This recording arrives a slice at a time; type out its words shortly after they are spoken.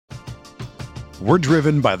We're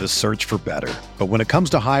driven by the search for better. But when it comes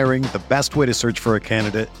to hiring, the best way to search for a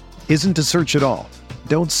candidate isn't to search at all.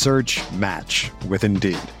 Don't search, match with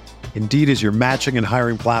Indeed. Indeed is your matching and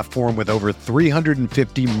hiring platform with over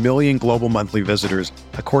 350 million global monthly visitors,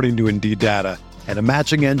 according to Indeed data, and a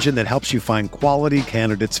matching engine that helps you find quality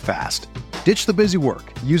candidates fast. Ditch the busy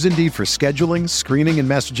work. Use Indeed for scheduling, screening, and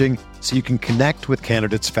messaging so you can connect with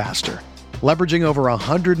candidates faster. Leveraging over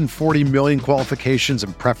 140 million qualifications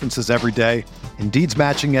and preferences every day, Indeed's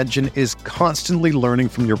matching engine is constantly learning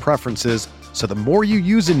from your preferences, so the more you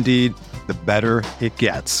use Indeed, the better it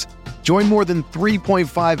gets. Join more than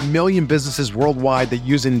 3.5 million businesses worldwide that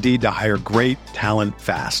use Indeed to hire great talent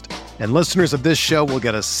fast. And listeners of this show will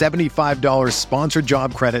get a $75 sponsored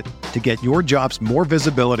job credit to get your jobs more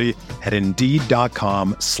visibility at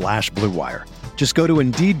Indeed.com/Blue Wire. Just go to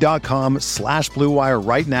Indeed.com/Blue Wire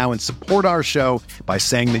right now and support our show by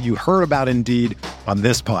saying that you heard about Indeed on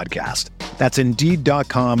this podcast. That's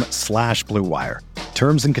Indeed.com/Blue Wire.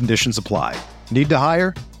 Terms and conditions apply. Need to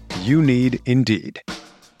hire? You need Indeed.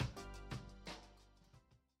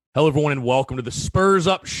 Hello, everyone, and welcome to the Spurs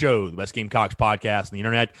Up Show, the best Gamecocks podcast on the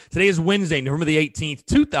internet. Today is Wednesday, November the 18th,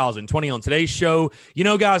 2020. On today's show, you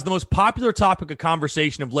know, guys, the most popular topic of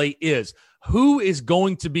conversation of late is who is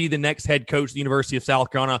going to be the next head coach of the University of South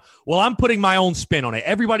Carolina. Well, I'm putting my own spin on it.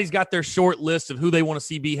 Everybody's got their short list of who they want to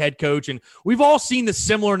see be head coach, and we've all seen the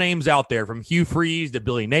similar names out there, from Hugh Freeze to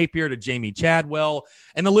Billy Napier to Jamie Chadwell,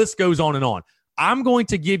 and the list goes on and on. I'm going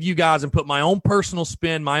to give you guys and put my own personal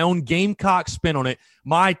spin, my own Gamecock spin on it,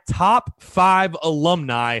 my top 5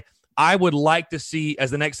 alumni I would like to see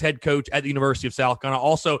as the next head coach at the University of South Carolina.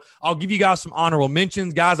 Also, I'll give you guys some honorable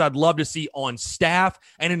mentions, guys I'd love to see on staff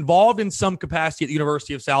and involved in some capacity at the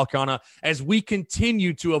University of South Carolina as we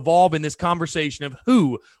continue to evolve in this conversation of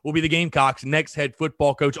who will be the Gamecocks' next head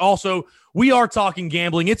football coach. Also, we are talking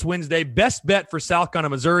gambling. It's Wednesday. Best bet for South Carolina,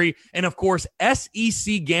 Missouri. And, of course,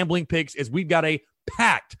 SEC gambling picks, as we've got a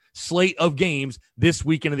packed slate of games this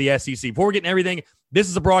weekend of the SEC. Before we're getting everything, this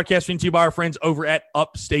is a broadcast to you by our friends over at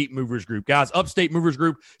Upstate Movers Group. Guys, Upstate Movers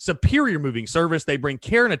Group, superior moving service. They bring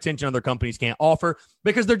care and attention other companies can't offer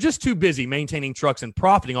because they're just too busy maintaining trucks and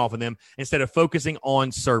profiting off of them instead of focusing on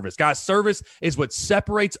service. Guys, service is what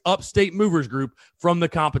separates Upstate Movers Group from the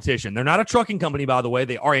competition. They're not a trucking company, by the way.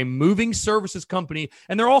 They are a moving services company,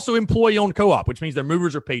 and they're also employee-owned co-op, which means their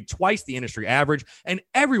movers are paid twice the industry average, and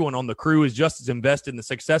everyone on the crew is just as invested in the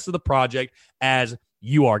success of the project as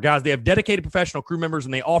you are. Guys, they have dedicated professional crew members,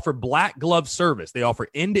 and they offer black glove service. They offer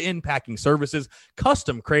end-to-end packing services,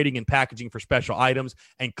 custom crating and packaging for special items,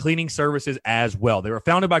 and cleaning services as well. They were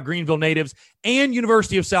founded by Greenville natives and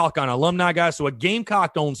University of South Carolina alumni, guys, so a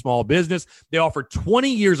Gamecock-owned small business. They offer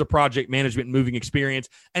 20 years of project management and moving experience,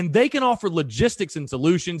 and they can offer logistics and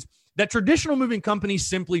solutions that traditional moving companies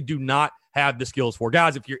simply do not have the skills for.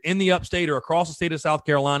 Guys, if you're in the upstate or across the state of South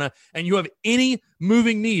Carolina and you have any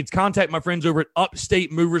moving needs, contact my friends over at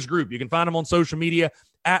Upstate Movers Group. You can find them on social media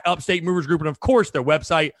at Upstate Movers Group, and of course their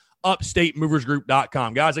website,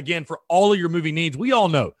 upstatemoversgroup.com. Guys, again, for all of your moving needs, we all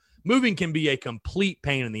know moving can be a complete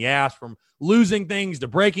pain in the ass, from losing things to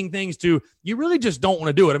breaking things to you really just don't want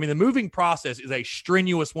to do it. I mean, the moving process is a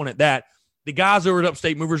strenuous one at that. The guys over at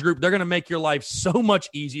Upstate Movers Group, they're going to make your life so much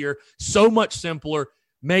easier, so much simpler.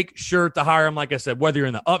 Make sure to hire them, like I said, whether you're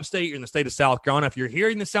in the upstate or in the state of South Carolina. If you're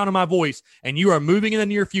hearing the sound of my voice and you are moving in the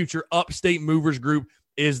near future, Upstate Movers Group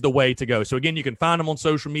is the way to go. So, again, you can find them on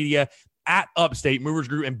social media at Upstate Movers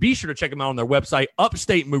Group, and be sure to check them out on their website,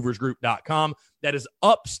 upstatemoversgroup.com. That is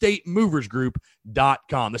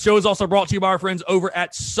upstatemoversgroup.com. The show is also brought to you by our friends over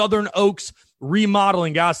at Southern Oaks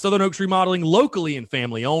Remodeling. Guys, Southern Oaks Remodeling, locally and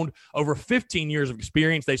family owned, over 15 years of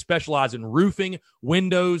experience. They specialize in roofing,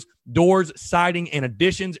 windows, doors, siding, and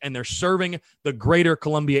additions, and they're serving the greater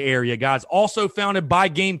Columbia area. Guys, also founded by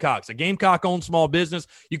Gamecocks, a Gamecock-owned small business.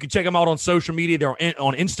 You can check them out on social media. They're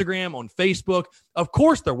on Instagram, on Facebook, of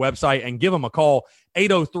course, their website, and give them a call,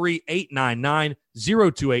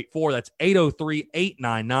 803-899-0284. That's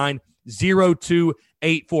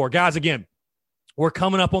 803-899-0284. Guys, again, we're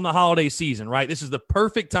coming up on the holiday season, right? This is the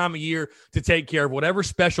perfect time of year to take care of whatever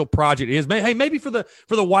special project it is. Hey, maybe for the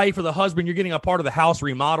wife or the husband, you're getting a part of the house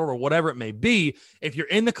remodeled or whatever it may be. If you're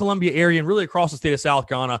in the Columbia area and really across the state of South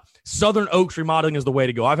Carolina, Southern Oaks Remodeling is the way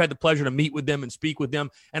to go. I've had the pleasure to meet with them and speak with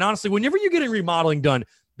them. And honestly, whenever you're getting remodeling done,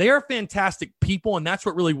 they are fantastic people, and that's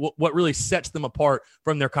what really sets them apart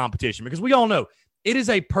from their competition, because we all know it is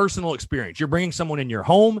a personal experience. You're bringing someone in your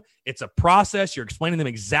home. It's a process. You're explaining them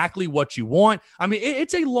exactly what you want. I mean,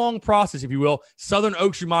 it's a long process, if you will. Southern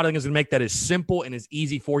Oaks Remodeling is going to make that as simple and as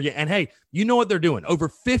easy for you. And hey, you know what they're doing. Over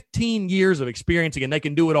 15 years of experience. Again, they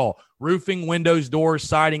can do it all. roofing, windows, doors,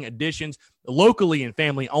 siding, additions, locally and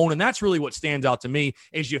family owned. And that's really what stands out to me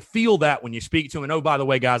is you feel that when you speak to them. And oh, by the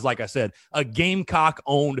way, guys, like I said, a Gamecock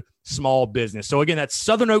owned small business. So again, that's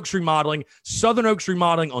Southern Oaks Remodeling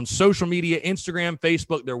on social media, Instagram,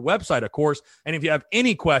 Facebook, their website, of course. And if you have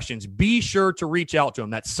any questions, be sure to reach out to them.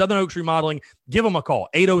 That's Southern Oaks Remodeling. Give them a call,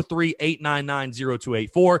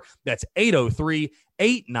 803-899-0284. That's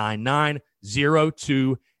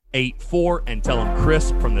 803-899-0284. And tell them Chris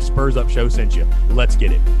from the Spurs Up Show sent you. Let's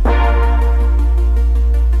get it.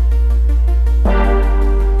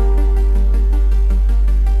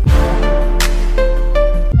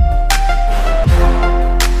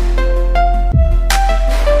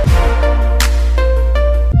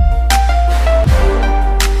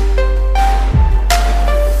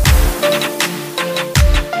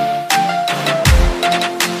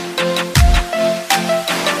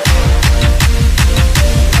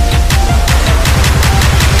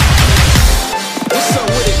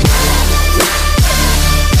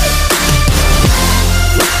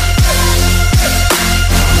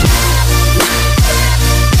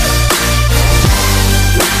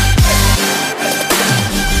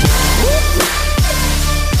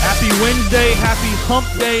 Hump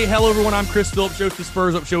Day. Hello, everyone. I'm Chris Phillips, host of the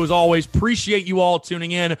Spurs Up Show. As always, appreciate you all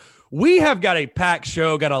tuning in. We have got a packed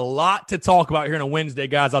show, got a lot to talk about here on a Wednesday,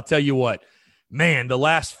 guys. I'll tell you what, man, the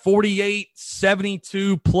last 48,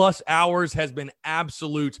 72 plus hours has been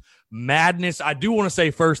absolute madness. I do want to say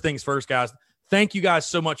first things first, guys. Thank you guys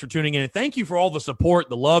so much for tuning in. And thank you for all the support,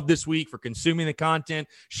 the love this week, for consuming the content,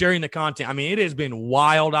 sharing the content. I mean, it has been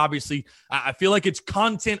wild. Obviously, I feel like it's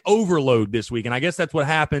content overload this week. And I guess that's what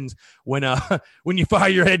happens when you fire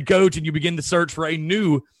your head coach and you begin to search for a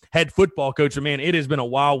new head football coach. And man, it has been a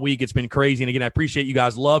wild week. It's been crazy. And again, I appreciate you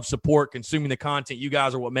guys' love, support, consuming the content. You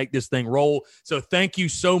guys are what make this thing roll. So thank you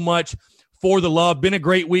so much for the love. Been a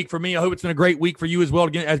great week for me. I hope it's been a great week for you as well.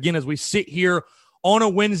 Again, as we sit here on a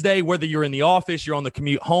Wednesday, whether you're in the office, you're on the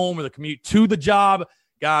commute home, or the commute to the job,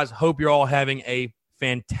 guys, hope you're all having a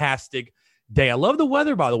fantastic day. I love the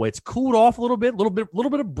weather, by the way. It's cooled off a little bit of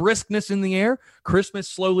briskness in the air. Christmas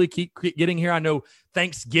slowly keep getting here. I know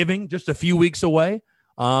Thanksgiving just a few weeks away.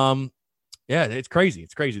 Yeah, it's crazy.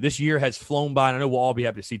 It's crazy. This year has flown by, and I know we'll all be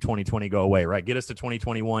happy to see 2020 go away, right? Get us to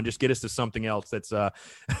 2021. Just get us to something else that's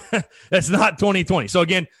that's not 2020. So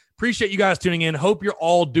again, appreciate you guys tuning in. Hope you're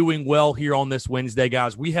all doing well here on this Wednesday,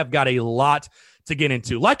 guys. We have got a lot to get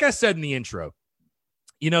into. Like I said in the intro,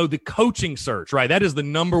 the coaching search, right? That is the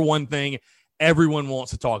number one thing everyone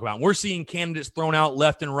wants to talk about. And we're seeing candidates thrown out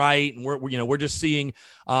left and right, and we're just seeing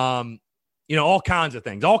all kinds of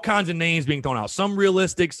things, all kinds of names being thrown out. Some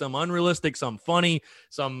realistic, some unrealistic, some funny,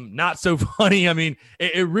 some not so funny. I mean,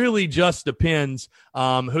 it really just depends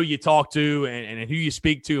who you talk to and who you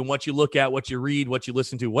speak to and what you look at, what you read, what you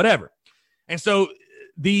listen to, whatever. And so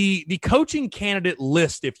the coaching candidate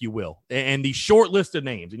list, if you will, and the short list of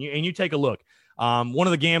names, and you take a look. One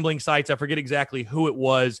of the gambling sites, I forget exactly who it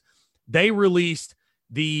was, they released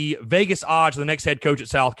the Vegas odds for the next head coach at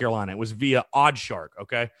South Carolina. It was via OddsShark,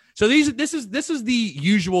 okay? So this is the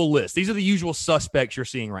usual list. These are the usual suspects you're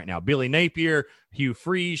seeing right now. Billy Napier, Hugh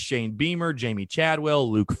Freeze, Shane Beamer, Jamie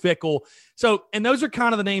Chadwell, Luke Fickell. So, and those are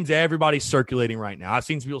kind of the names that everybody's circulating right now. I've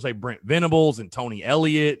seen some people say Brent Venables and Tony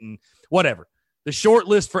Elliott and whatever. The short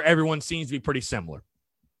list for everyone seems to be pretty similar.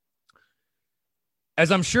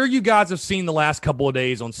 As I'm sure you guys have seen the last couple of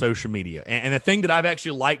days on social media, and the thing that I've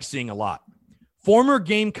actually liked seeing a lot, former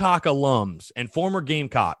Gamecock alums and former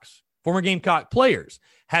Gamecock players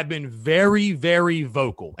have been very, very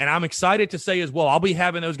vocal. And I'm excited to say as well, I'll be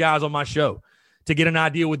having those guys on my show to get an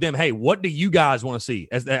idea with them. Hey, what do you guys want to see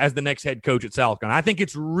as the next head coach at South Carolina? I think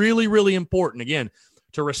it's really, really important, again,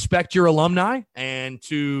 to respect your alumni and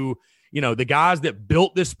to, the guys that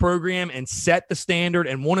built this program and set the standard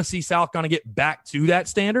and want to see South Carolina get back to that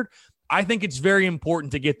standard. I think it's very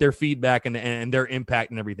important to get their feedback and their impact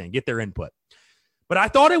and everything, get their input. But I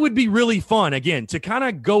thought it would be really fun, again, to kind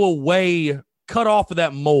of go away, cut off of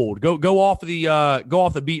that mold, go off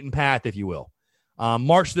the beaten path, if you will.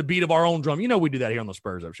 March the beat of our own drum. We do that here on the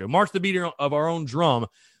Spurs Up Show. March the beat of our own drum.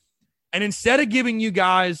 And instead of giving you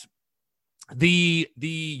guys the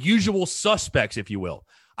usual suspects, if you will,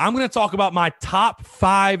 I'm going to talk about my top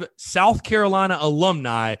 5 South Carolina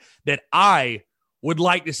alumni that I would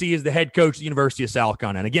like to see as the head coach at the University of South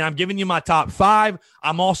Carolina. And again, I'm giving you my top 5.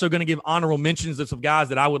 I'm also going to give honorable mentions of some guys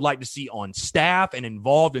that I would like to see on staff and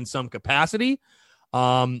involved in some capacity.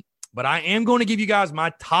 But I am going to give you guys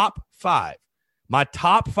my top 5. My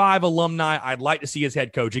top 5 alumni I'd like to see as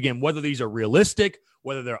head coach. Again, whether these are realistic,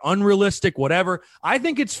 whether they're unrealistic, whatever. I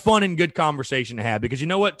think it's fun and good conversation to have because you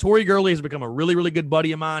know what? Tori Gurley has become a really, really good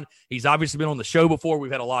buddy of mine. He's obviously been on the show before.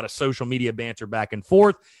 We've had a lot of social media banter back and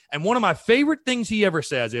forth. And one of my favorite things he ever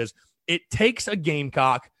says is, it takes a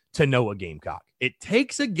Gamecock to know a Gamecock. It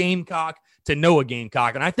takes a Gamecock to know a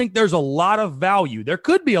Gamecock. And I think there's a lot of value. There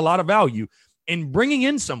could be a lot of value in bringing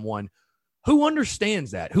in someone who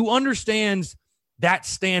understands that, who understands that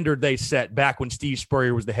standard they set back when Steve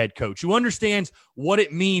Spurrier was the head coach, who understands what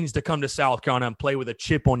it means to come to South Carolina and play with a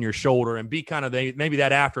chip on your shoulder and be kind of maybe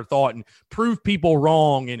that afterthought and prove people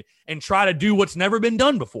wrong and try to do what's never been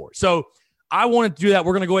done before. So I wanted to do that.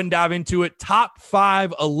 We're going to go ahead and dive into it. Top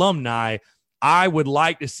 5 alumni I would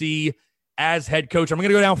like to see as head coach. I'm going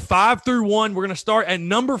to go down 5 through 1. We're going to start at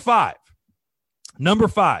number 5. Number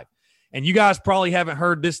 5. And you guys probably haven't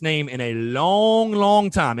heard this name in a long, long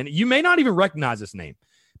time. And you may not even recognize this name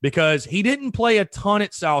because he didn't play a ton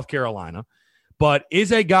at South Carolina, but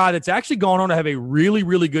is a guy that's actually gone on to have a really,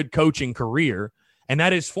 really good coaching career. And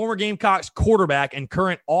that is former Gamecocks quarterback and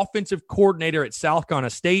current offensive coordinator at South Carolina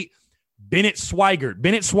State, Bennett Swigert.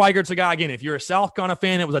 Bennett Swigert's a guy, again, if you're a South Carolina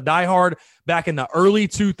fan, it was a diehard back in the early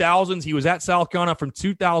 2000s. He was at South Carolina from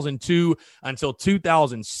 2002 until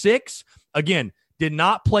 2006. Again, did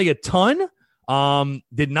not play a ton.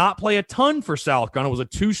 For South Carolina. Was a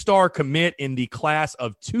 2-star commit in the class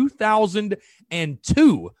of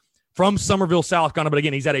 2002 from Summerville, South Carolina. But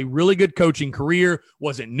again, he's had a really good coaching career.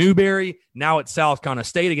 Was at Newberry, now at South Carolina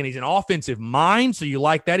State. Again, he's an offensive mind, so you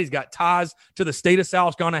like that. He's got ties to the state of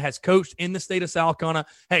South Carolina, has coached in the state of South Carolina.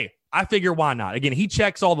 Hey, I figure why not? Again, he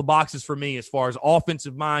checks all the boxes for me as far as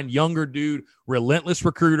offensive mind, younger dude, relentless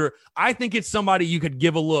recruiter. I think it's somebody you could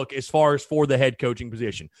give a look as far as for the head coaching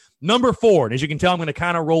position. Number 4, and as you can tell, I'm going to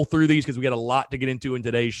kind of roll through these because we got a lot to get into in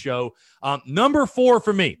today's show. Number 4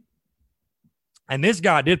 for me, and this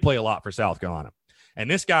guy did play a lot for South Carolina, and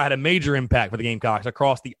this guy had a major impact for the Gamecocks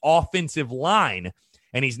across the offensive line,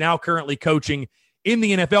 and he's now currently coaching in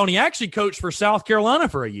the NFL, and he actually coached for South Carolina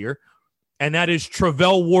for a year. And that is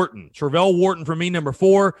Travell Wharton. Travell Wharton for me, number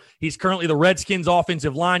 4. He's currently the Redskins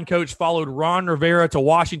offensive line coach, followed Ron Rivera to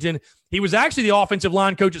Washington. He was actually the offensive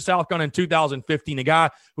line coach at South Carolina in 2015, a guy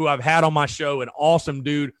who I've had on my show, an awesome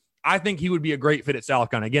dude. I think he would be a great fit at South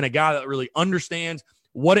Carolina. Again, a guy that really understands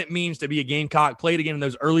what it means to be a Gamecock, played again in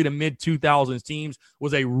those early to mid-2000s teams,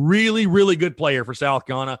 was a really, really good player for South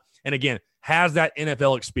Carolina, and again, has that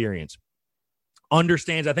NFL experience.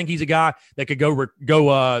 Understands, I think he's a guy that could go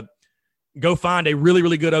find a really,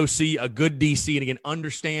 really good OC, a good DC, and again,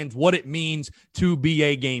 understands what it means to be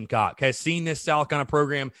a Gamecock. Has seen this South Carolina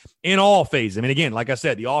program in all phases. I mean, again, like I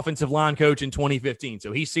said, the offensive line coach in 2015.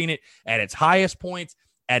 So he's seen it at its highest points,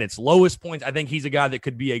 at its lowest points. I think he's a guy that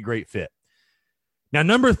could be a great fit. Now,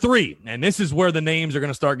 number 3, and this is where the names are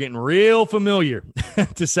going to start getting real familiar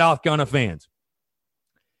to South Carolina fans.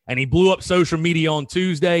 And he blew up social media on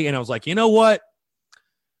Tuesday, and I was like, you know what?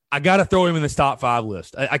 I got to throw him in this top 5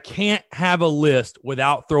 list. I can't have a list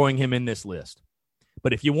without throwing him in this list.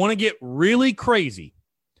 But if you want to get really crazy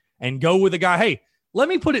and go with a guy, hey, let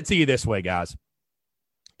me put it to you this way, guys.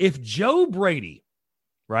 If Joe Brady,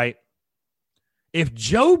 right? If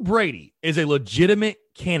Joe Brady is a legitimate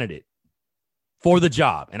candidate for the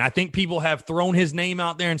job, and I think people have thrown his name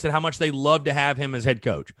out there and said how much they love to have him as head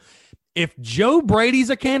coach. If Joe Brady's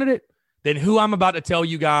a candidate, then who I'm about to tell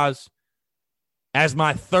you guys as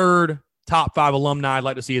my 3rd top 5 alumni I'd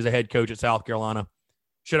like to see as a head coach at South Carolina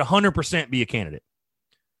should 100% be a candidate.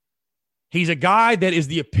 He's a guy that is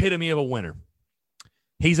the epitome of a winner.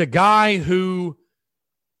 He's a guy who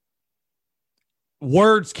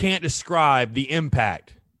words can't describe the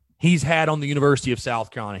impact he's had on the University of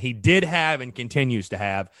South Carolina. He did have and continues to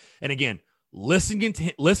have. And again, listening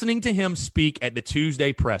to him speak at the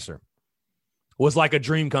Tuesday presser was like a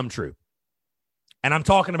dream come true. And I'm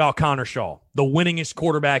talking about Connor Shaw, the winningest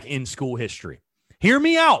quarterback in school history. Hear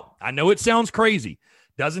me out. I know it sounds crazy.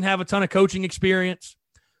 Doesn't have a ton of coaching experience.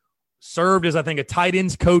 Served as, I think, a tight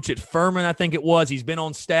ends coach at Furman, I think it was. He's been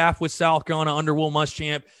on staff with South Carolina under Will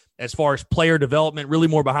Muschamp as far as player development, really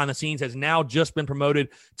more behind the scenes, has now just been promoted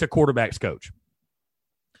to quarterbacks coach.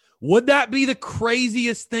 Would that be the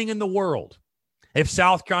craziest thing in the world if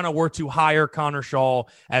South Carolina were to hire Connor Shaw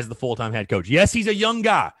as the full-time head coach? Yes, he's a young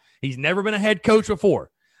guy. He's never been a head coach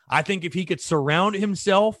before. I think if he could surround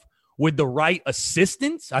himself with the right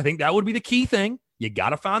assistants, I think that would be the key thing. You got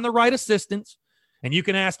to find the right assistants. And you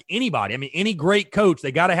can ask anybody. I mean, any great coach,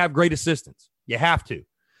 they got to have great assistants. You have to.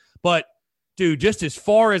 But, dude, just as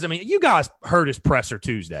far as, I mean, you guys heard his presser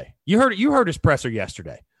Tuesday. You heard his presser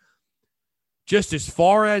yesterday. just as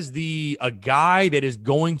far as a guy that is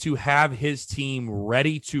going to have his team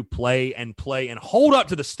ready to play and hold up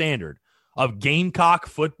to the standard of Gamecock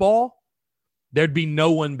football, there'd be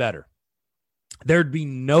no one better. There'd be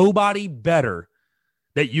nobody better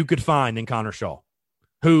that you could find than Connor Shaw,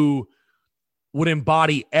 who would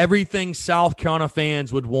embody everything South Carolina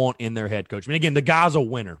fans would want in their head coach. I mean, again, the guy's a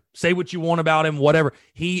winner. Say what you want about him, whatever.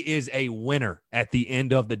 He is a winner at the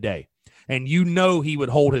end of the day. And you know he would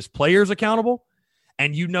hold his players accountable,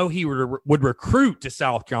 and you know he would recruit to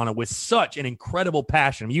South Carolina with such an incredible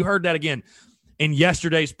passion. I mean, you heard that again in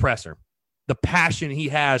yesterday's presser. The passion he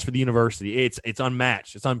has for the university, it's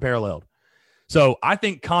unmatched. It's unparalleled. So I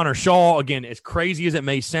think Connor Shaw, again, as crazy as it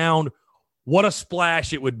may sound, what a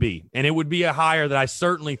splash it would be. And it would be a hire that I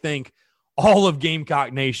certainly think all of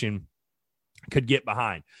Gamecock Nation could get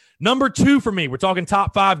behind. Number 2 for me, we're talking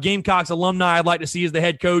top 5 Gamecocks alumni I'd like to see as the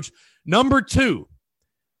head coach. Number 2,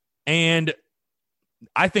 and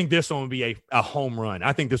I think this one would be a home run.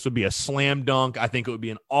 I think this would be a slam dunk. I think it would be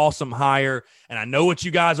an awesome hire. And I know what you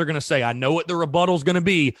guys are going to say. I know what the rebuttal is going to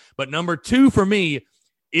be. But number 2 for me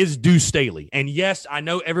is Deuce Staley. And yes, I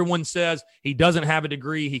know everyone says he doesn't have a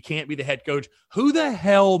degree. He can't be the head coach. Who the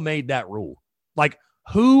hell made that rule? Like,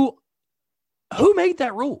 who made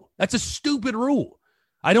that rule? That's a stupid rule.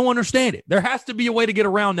 I don't understand it. There has to be a way to get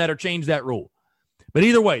around that or change that rule. But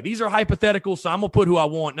either way, these are hypotheticals, so I'm going to put who I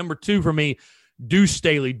want. Number 2 for me, Deuce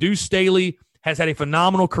Staley. Deuce Staley has had a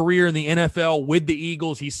phenomenal career in the NFL with the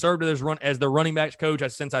Eagles. He served as the running backs coach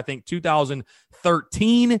since, I think,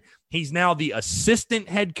 2013. He's now the assistant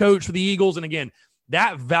head coach for the Eagles. And again,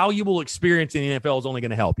 that valuable experience in the NFL is only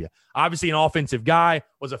going to help you. Obviously, an offensive guy,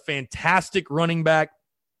 was a fantastic running back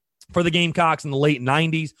for the Gamecocks in the late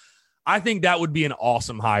 90s. I think that would be an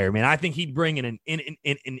awesome hire, man. I think he'd bring in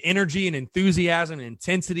an energy and enthusiasm and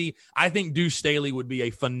intensity. I think Deuce Staley would be a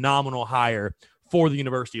phenomenal hire for the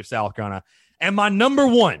University of South Carolina. And my number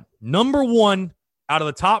one out of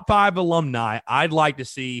the top 5 alumni I'd like to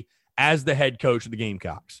see as the head coach of the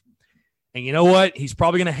Gamecocks. And you know what? He's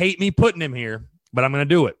probably going to hate me putting him here, but I'm going to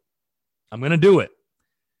do it. I'm going to do it.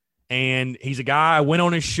 And he's a guy I went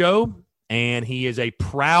on his show, and he is a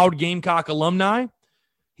proud Gamecock alumni.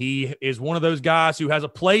 He is one of those guys who has a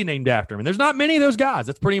play named after him. And there's not many of those guys.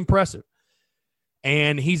 That's pretty impressive.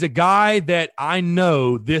 And he's a guy that I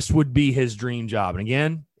know this would be his dream job. And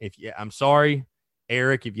again, I'm sorry,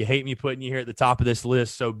 Eric, if you hate me putting you here at the top of this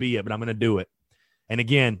list, so be it, but I'm going to do it. And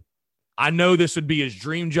again, I know this would be his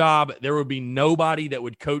dream job. There would be nobody that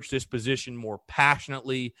would coach this position more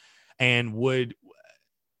passionately and would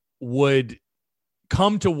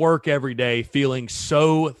come to work every day feeling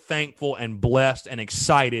so thankful and blessed and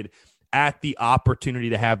excited at the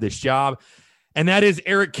opportunity to have this job. And that is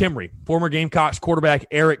Eric Kimrey, former Gamecocks quarterback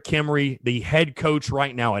Eric Kimrey, the head coach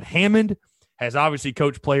right now at Hammond, has obviously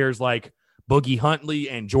coached players like Boogie Huntley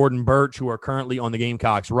and Jordan Birch, who are currently on the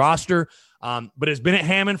Gamecocks roster, but has been at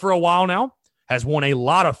Hammond for a while now, has won a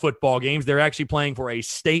lot of football games. They're actually playing for a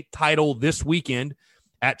state title this weekend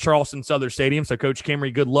at Charleston Southern Stadium. So Coach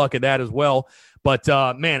Kimrey, good luck at that as well. But,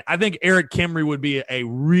 man, I think Eric Kimrey would be a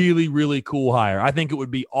really, really cool hire. I think it would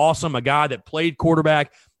be awesome. A guy that played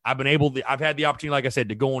quarterback. I've had the opportunity, like I said,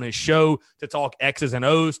 to go on his show, to talk X's and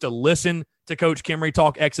O's, to listen to Coach Kimrey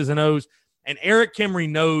talk X's and O's. And Eric Kimrey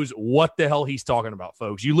knows what the hell he's talking about,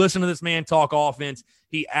 folks. You listen to this man talk offense.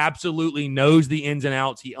 He absolutely knows the ins and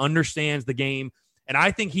outs. He understands the game. And I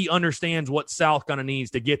think he understands what South Carolina needs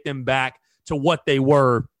to get them back to what they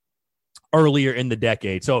were earlier in the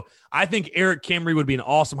decade. So I think Eric Kimrey would be an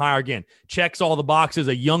awesome hire. Again, checks all the boxes,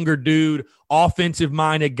 a younger dude,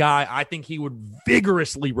 offensive-minded guy. I think he would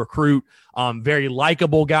vigorously recruit, very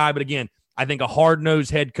likable guy. But again, I think a hard-nosed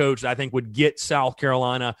head coach that I think would get South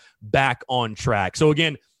Carolina back on track. So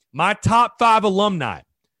again, my top 5 alumni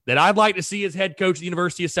that I'd like to see as head coach at the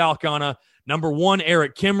University of South Carolina: number 1,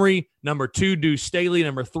 Eric Kimrey; number 2, Deuce Staley;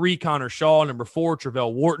 number 3, Connor Shaw; number 4,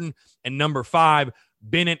 Travell Wharton; and number 5,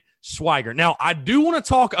 Bennett Swiger. Now, I do want to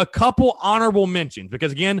talk a couple honorable mentions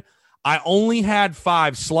because, again, I only had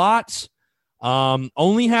 5 slots.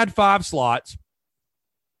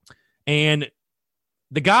 And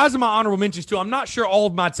the guys in my honorable mentions, too, I'm not sure all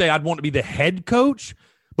of them I'd say I'd want to be the head coach,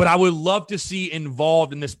 but I would love to see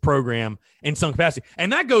involved in this program in some capacity.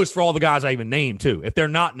 And that goes for all the guys I even named, too, if they're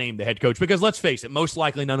not named the head coach, because let's face it, most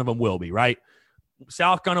likely none of them will be, right?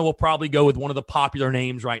 South Carolina will probably go with one of the popular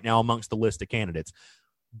names right now amongst the list of candidates.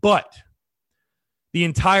 But the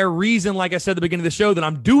entire reason, like I said at the beginning of the show, that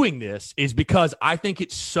I'm doing this is because I think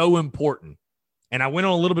it's so important. And I went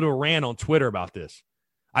on a little bit of a rant on Twitter about this.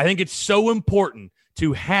 I think it's so important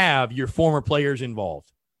to have your former players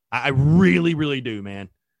involved. I really, really do, man.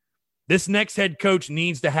 This next head coach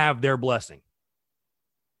needs to have their blessing.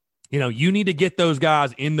 You need to get those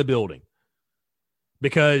guys in the building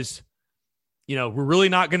because, we're really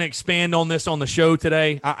not going to expand on this on the show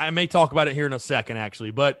today. I may talk about it here in a second,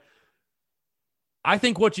 actually, but I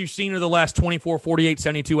think what you've seen in the last 24, 48,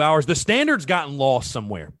 72 hours, the standard's gotten lost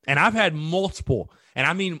somewhere. And I've had multiple, and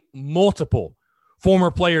I mean multiple,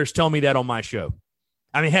 former players tell me that on my show.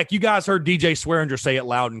 I mean, heck, you guys heard DJ Swearinger say it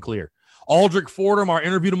loud and clear. Aldrich Fordham, our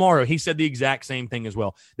interview tomorrow, he said the exact same thing as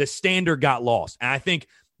well. The standard got lost. And I think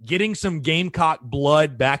getting some Gamecock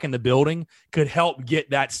blood back in the building could help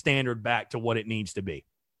get that standard back to what it needs to be.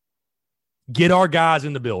 Get our guys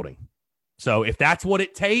in the building. So if that's what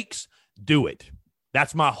it takes, do it.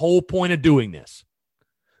 That's my whole point of doing this.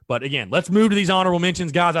 But again, let's move to these honorable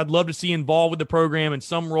mentions. Guys, I'd love to see involved with the program in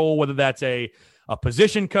some role, whether that's a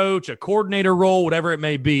position coach, a coordinator role, whatever it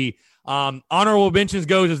may be. Honorable mentions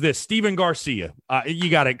goes as this: Steven Garcia. You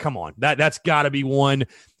got to come on. That's got to be one.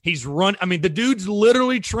 He's run. I mean, the dude's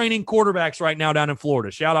literally training quarterbacks right now down in Florida.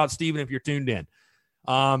 Shout out Steven if you're tuned in.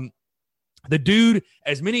 The dude,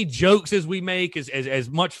 as many jokes as we make, as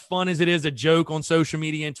much fun as it is a joke on social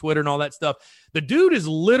media and Twitter and all that stuff, the dude has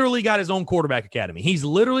literally got his own quarterback academy. He's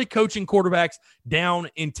literally coaching quarterbacks down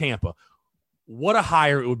in Tampa. What a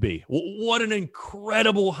hire it would be. What an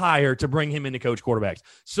incredible hire to bring him in to coach quarterbacks.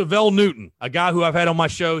 Savell Newton, a guy who I've had on my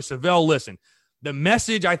show. Savell, listen, the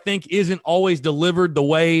message I think isn't always delivered the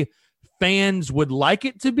way fans would like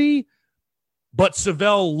it to be, but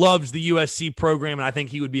Savell loves the USC program, and I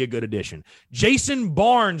think he would be a good addition. Jason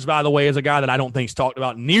Barnes, by the way, is a guy that I don't think is talked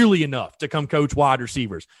about nearly enough to come coach wide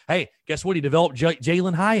receivers. Hey, guess what? He developed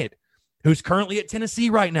Jalen Hyatt, who's currently at Tennessee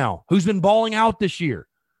right now, who's been balling out this year.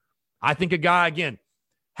 I think a guy, again,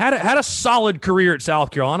 had a solid career at South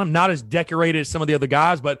Carolina. Not as decorated as some of the other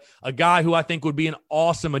guys, but a guy who I think would be an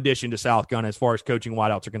awesome addition to South Carolina as far as coaching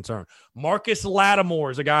wideouts are concerned. Marcus Lattimore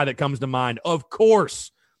is a guy that comes to mind. Of course,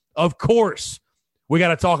 we got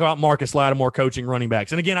to talk about Marcus Lattimore coaching running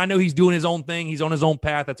backs. And again, I know he's doing his own thing. He's on his own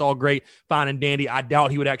path. That's all great, fine and dandy. I doubt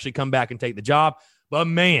he would actually come back and take the job. But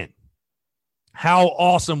man, how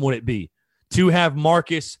awesome would it be to have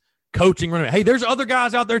Marcus coaching running back? Hey, there's other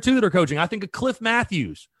guys out there too that are coaching. I think of Cliff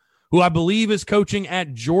Matthews, who I believe is coaching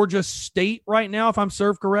at Georgia State right now, if I'm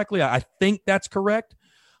served correctly. I think that's correct.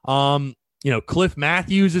 Cliff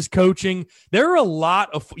Matthews is coaching. There are a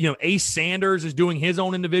lot of, Ace Sanders is doing his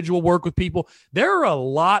own individual work with people. There are a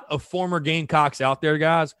lot of former Gamecocks out there,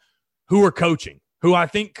 guys, who are coaching, who I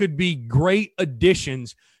think could be great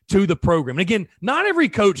additions to the program. And again, not every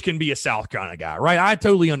coach can be a South Carolina guy, right? I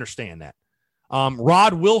totally understand that.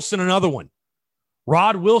 Rod Wilson, another one.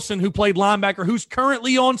 Rod Wilson, who played linebacker, who's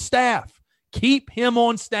currently on staff. Keep him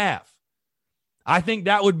on staff. I think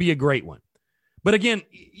that would be a great one. But again,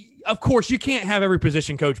 of course, you can't have every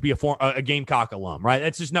position coach be a Gamecock alum, right?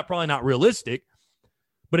 That's just probably not realistic.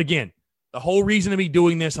 But again, the whole reason to be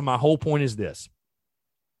doing this, and my whole point is this.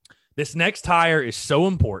 This next hire is so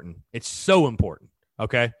important. It's so important,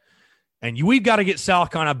 okay? And we've got to get South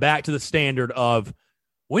Carolina back to the standard of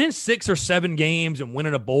winning 6 or 7 games and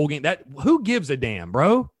winning a bowl game. Who gives a damn,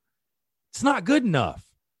 bro? It's not good enough.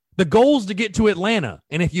 The goal is to get to Atlanta.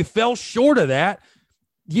 And if you fell short of that,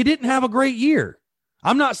 you didn't have a great year.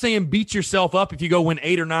 I'm not saying beat yourself up if you go win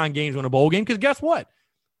 8 or 9 games, win a bowl game, because guess what?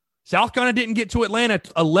 South Carolina didn't get to Atlanta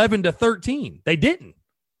 11-13. They didn't.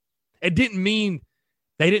 It didn't mean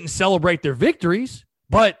they didn't celebrate their victories,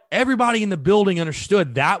 but everybody in the building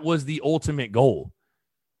understood that was the ultimate goal.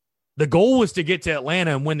 The goal was to get to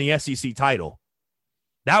Atlanta and win the SEC title.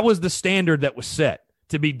 That was the standard that was set,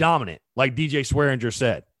 to be dominant, like DJ Swearinger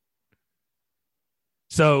said.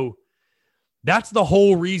 So that's the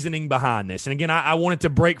whole reasoning behind this. And again, I wanted to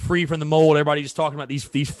break free from the mold. Everybody just talking about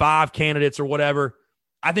these 5 candidates or whatever.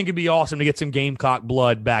 I think it'd be awesome to get some Gamecock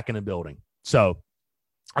blood back in the building. So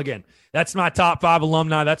again, that's my top 5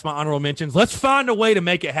 alumni. That's my honorable mentions. Let's find a way to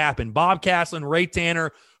make it happen. Bob Caslen, Ray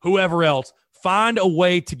Tanner, whoever else, find a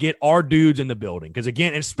way to get our dudes in the building. Because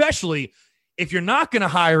again, especially if you're not going to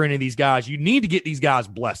hire any of these guys, you need to get these guys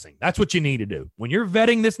blessing. That's what you need to do. When you're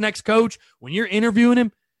vetting this next coach, when you're interviewing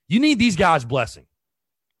him, you need these guys blessing.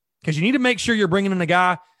 Because you need to make sure you're bringing in a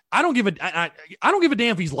guy. I don't give a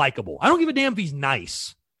damn if he's likable. I don't give a damn if he's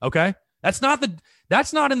nice. Okay? That's not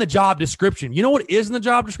in the job description. You know what is in the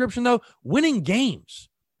job description, though? Winning games.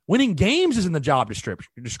 Winning games is in the job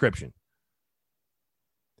description.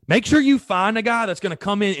 Make sure you find a guy that's going to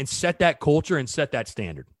come in and set that culture and set that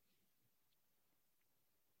standard.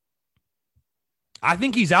 I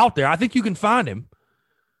think he's out there. I think you can find him.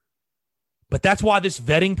 But that's why this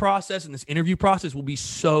vetting process and this interview process will be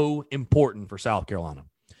so important for South Carolina.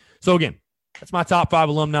 So again, That's my top 5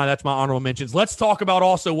 alumni. That's my honorable mentions. Let's talk about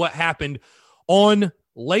also what happened on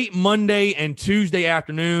late Monday and Tuesday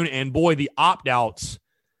afternoon. And boy, the opt-outs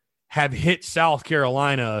have hit South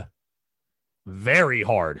Carolina very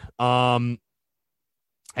hard.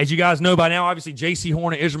 As you guys know by now, obviously J.C.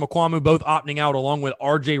 Horn and Israel McQuamu both opting out along with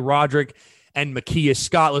R.J. Roderick and Makias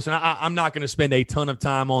Scott. Listen, I'm not going to spend a ton of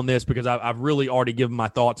time on this because I've really already given my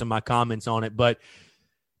thoughts and my comments on it. But,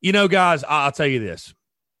 guys, I'll tell you this.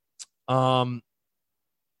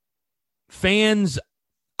 Fans,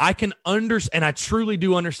 I can understand, and I truly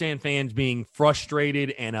do understand fans being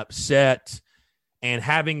frustrated and upset and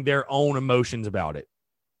having their own emotions about it.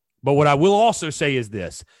 But what I will also say is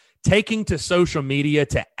this. Taking to social media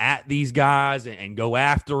to at these guys and go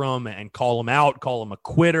after them and call them out, call them a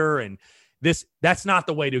quitter, and that's not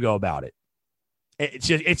the way to go about it.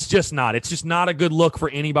 It's just not. It's just not a good look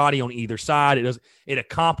for anybody on either side. It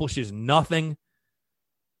accomplishes nothing.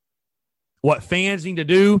 What fans need to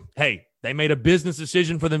do, hey, they made a business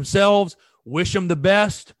decision for themselves, wish them the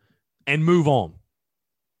best, and move on.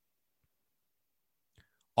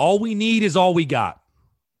 All we need is all we got.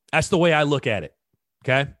 That's the way I look at it,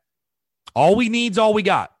 okay? All we need is all we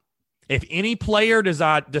got. If any player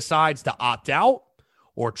decides to opt out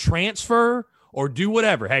or transfer or do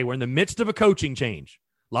whatever, hey, we're in the midst of a coaching change.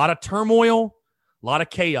 A lot of turmoil, a lot of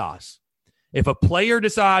chaos. If a player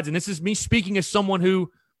decides, and this is me speaking as someone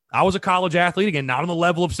who, I was a college athlete, again, not on the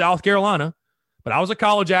level of South Carolina, but I was a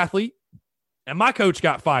college athlete, and my coach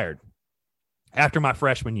got fired after my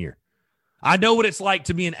freshman year. I know what it's like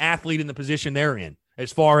to be an athlete in the position they're in,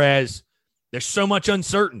 as far as there's so much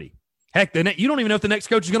uncertainty. Heck, you don't even know if the next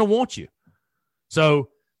coach is going to want you. So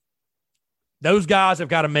those guys have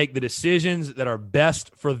got to make the decisions that are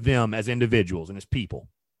best for them as individuals and as people.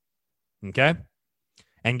 Okay?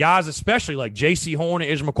 And guys, especially like J.C. Horn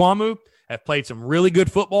and Israel McQuamu, have played some really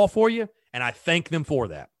good football for you, and I thank them for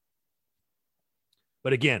that.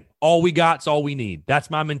 But again, all we got is all we need. That's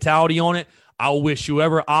my mentality on it. I'll wish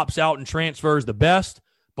whoever opts out and transfers the best,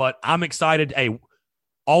 but I'm excited. Hey,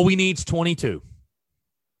 all we need is 22.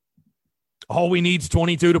 All we need is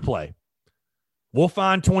 22 to play. We'll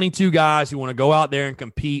find 22 guys who want to go out there and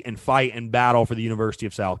compete and fight and battle for the University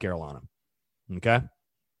of South Carolina. Okay?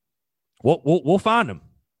 We'll find them.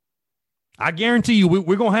 I guarantee you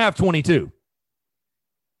we're going to have 22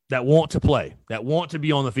 that want to play, that want to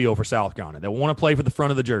be on the field for South Carolina, that want to play for the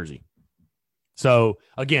front of the jersey. So,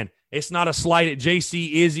 again, it's not a slight at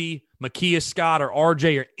JC, Izzy, Makias Scott, or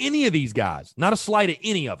RJ, or any of these guys. Not a slight at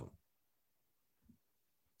any of them.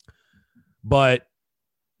 But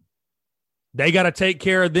they got to take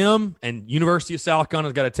care of them, and University of South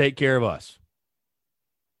Carolina's got to take care of us.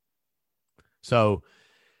 So,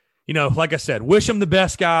 like I said, wish them the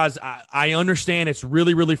best, guys. I understand it's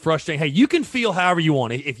really, really frustrating. Hey, you can feel however you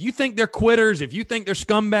want. If you think they're quitters, if you think they're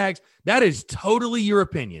scumbags, that is totally your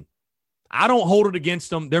opinion. I don't hold it against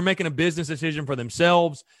them. They're making a business decision for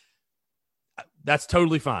themselves. That's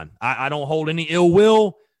totally fine. I don't hold any ill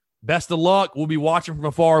will. Best of luck. We'll be watching from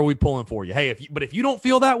afar. We'll be pulling for you. Hey, but if you don't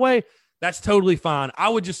feel that way, that's totally fine. I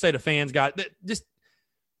would just say to fans, guys, just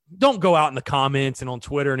don't go out in the comments and on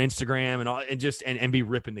Twitter and Instagram and be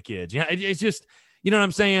ripping the kids. It's just, you know what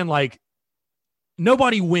I'm saying? Like,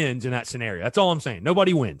 nobody wins in that scenario. That's all I'm saying.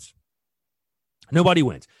 Nobody wins. Nobody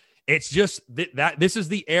wins. It's just that this is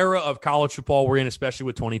the era of college football we're in, especially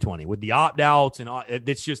with 2020, with the opt-outs and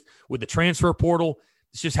it's just with the transfer portal.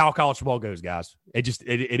 It's just how college football goes, guys.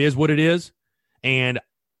 It is what it is. And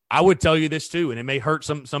I would tell you this too, and it may hurt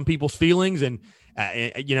some people's feelings. And,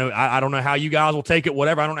 I don't know how you guys will take it,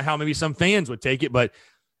 whatever. I don't know how maybe some fans would take it, but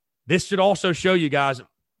this should also show you guys,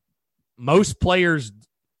 most players,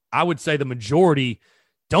 I would say the majority,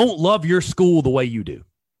 don't love your school the way you do.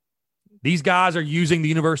 These guys are using the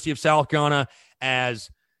University of South Carolina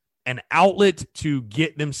as an outlet to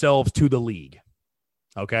get themselves to the league.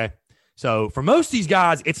 Okay? So for most of these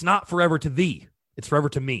guys, it's not forever to thee. It's forever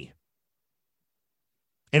to me.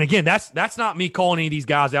 And again, that's not me calling any of these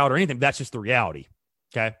guys out or anything. That's just the reality.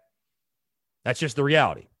 Okay? That's just the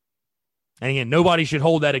reality. And again, nobody should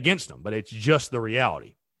hold that against them, but it's just the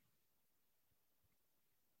reality.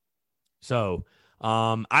 So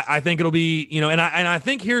I think it'll be, and I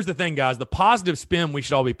think here's the thing, guys, the positive spin we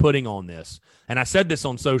should all be putting on this. And I said this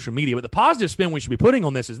on social media, but the positive spin we should be putting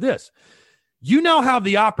on this is this. You now have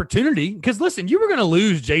the opportunity, because listen, you were going to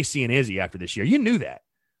lose JC and Izzy after this year. You knew that.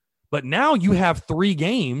 But now you have 3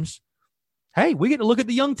 games. Hey, we get to look at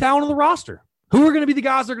the young talent on the roster. Who are going to be the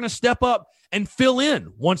guys that are going to step up and fill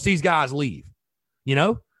in once these guys leave?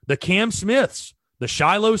 The Cam Smiths, the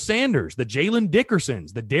Shiloh Sanders, the Jalen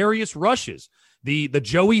Dickersons, the Darius Rushes, the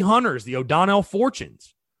Joey Hunters, the O'Donnell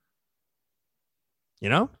Fortunes. You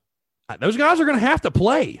know, those guys are going to have to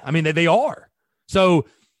play. I mean, they are. So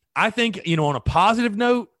I think, on a positive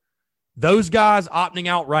note, those guys opting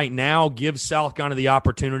out right now gives South Carolina the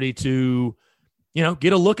opportunity to,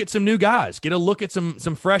 get a look at some new guys, get a look at some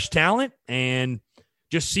fresh talent, and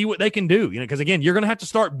just see what they can do. Because again, you're going to have to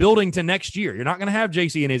start building to next year. You're not going to have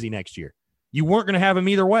JC and Izzy next year. You weren't going to have them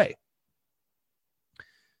either way.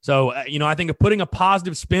 So, I think of putting a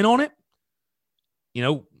positive spin on it,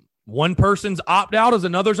 one person's opt out is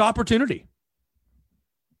another's opportunity.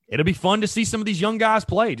 It'll be fun to see some of these young guys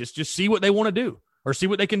play. Just see what they want to do or see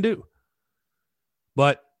what they can do.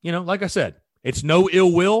 But, like I said, it's no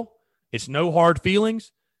ill will. It's no hard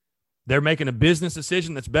feelings. They're making a business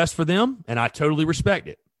decision that's best for them, and I totally respect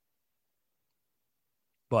it.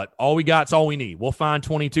 But all we got is all we need. We'll find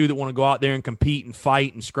 22 that want to go out there and compete and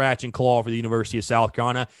fight and scratch and claw for the University of South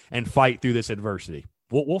Carolina and fight through this adversity.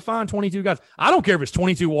 We'll find 22 guys. I don't care if it's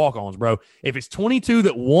 22 walk-ons, bro. If it's 22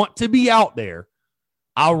 that want to be out there,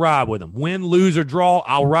 I'll ride with them. Win, lose, or draw,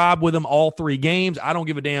 I'll ride with them all 3 games. I don't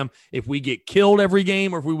give a damn if we get killed every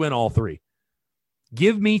game or if we win all 3.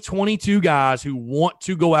 Give me 22 guys who want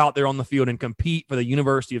to go out there on the field and compete for the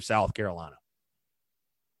University of South Carolina.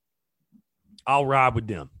 I'll ride with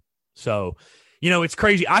them. So, it's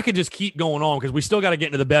crazy. I could just keep going on because we still got to get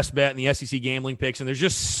into the best bet and the SEC gambling picks, and there's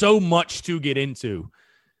just so much to get into.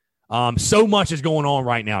 So much is going on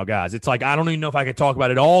right now, guys. It's like I don't even know if I could talk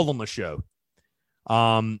about it all on the show.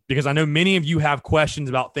 Because I know many of you have questions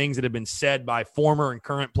about things that have been said by former and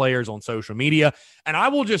current players on social media. And I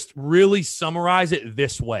will just really summarize it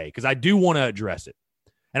this way because I do want to address it.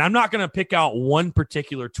 And I'm not going to pick out one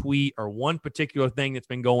particular tweet or one particular thing that's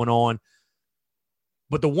been going on.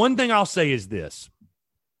 But the one thing I'll say is this.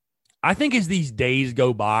 I think as these days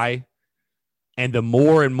go by, and the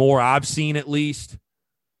more and more I've seen at least,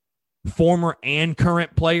 former and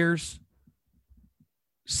current players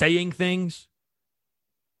saying things,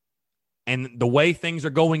 and the way things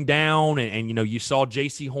are going down, and you saw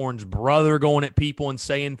J.C. Horn's brother going at people and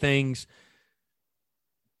saying things,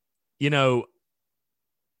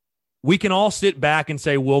 we can all sit back and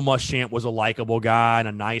say Will Muschamp was a likable guy and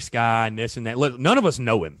a nice guy and this and that. Look, none of us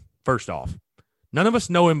know him, first off. None of us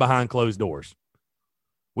know him behind closed doors.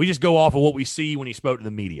 We just go off of what we see when he spoke to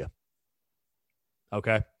the media.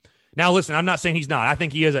 Okay? Now, listen, I'm not saying he's not. I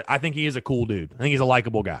think he is a cool dude. I think he's a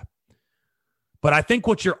likable guy. But I think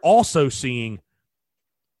what you're also seeing,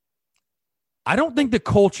 I don't think the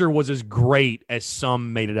culture was as great as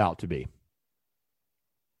some made it out to be.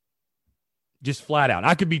 Just flat out.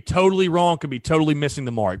 I could be totally wrong, could be totally missing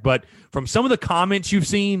the mark. But from some of the comments you've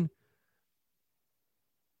seen,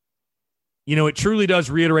 it truly does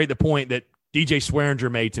reiterate the point that DJ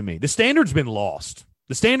Swearinger made to me. The standard's been lost.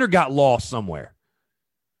 The standard got lost somewhere.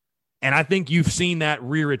 And I think you've seen that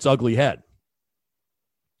rear its ugly head.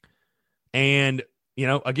 And,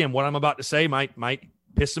 again, what I'm about to say might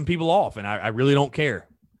piss some people off, and I really don't care.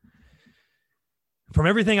 From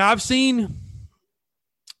everything I've seen,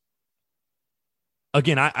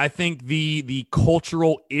 again, I think the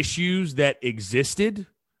cultural issues that existed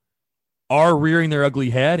are rearing their ugly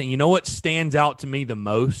head. And you know what stands out to me the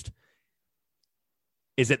most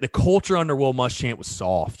is that the culture under Will Muschamp was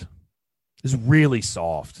soft. It was really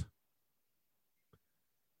soft.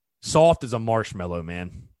 Soft as a marshmallow,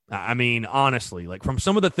 man. I mean, honestly, like from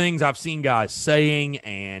some of the things I've seen guys saying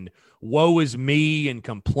and woe is me and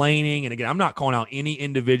complaining. And again, I'm not calling out any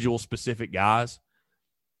individual specific guys.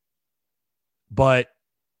 But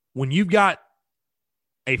when you've got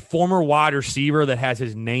a former wide receiver that has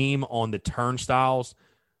his name on the turnstiles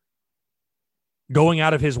going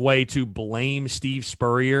out of his way to blame Steve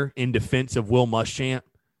Spurrier in defense of Will Muschamp,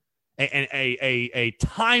 and a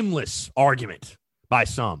timeless argument by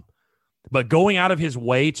some, but going out of his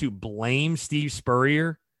way to blame Steve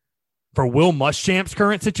Spurrier for Will Muschamp's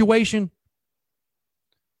current situation,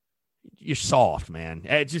 you're soft, man.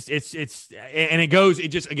 It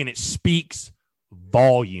speaks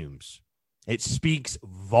volumes. It speaks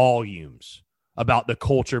volumes about the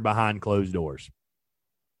culture behind closed doors.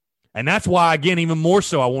 And that's why, again, even more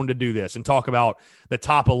so, I wanted to do this and talk about the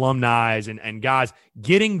top alumni and guys,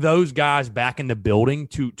 getting those guys back in the building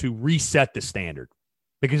to reset the standard.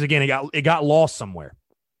 Because, again, it got lost somewhere.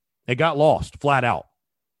 It got lost, flat out.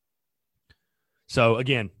 So,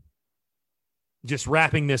 again, just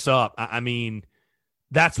wrapping this up, I mean,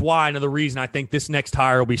 that's why another reason I think this next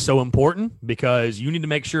hire will be so important, because you need to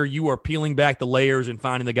make sure you are peeling back the layers and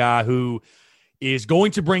finding the guy who is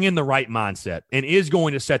going to bring in the right mindset and is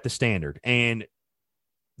going to set the standard, and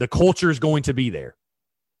the culture is going to be there.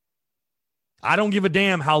 I don't give a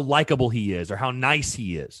damn how likable he is or how nice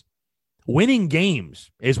he is. Winning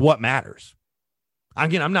games is what matters.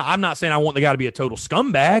 Again, I'm not saying I want the guy to be a total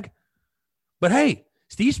scumbag, but hey,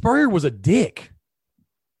 Steve Spurrier was a dick,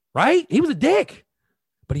 right? He was a dick,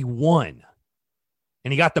 but he won,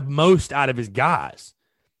 and he got the most out of his guys.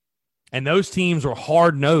 And those teams were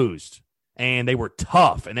hard-nosed, and they were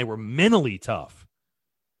tough, and they were mentally tough.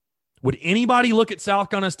 Would anybody look at South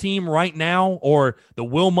Carolina's team right now or the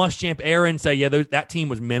Will Muschamp era and say, yeah, that team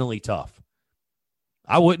was mentally tough?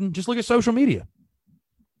 I wouldn't. Just look at social media.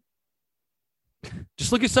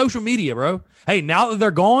 Just look at social media, bro. Hey, now that they're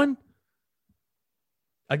gone,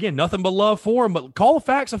 again, nothing but love for them, but call the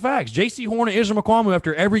facts of facts. J.C. Horn and Israel McQuamu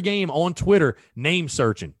after every game on Twitter, name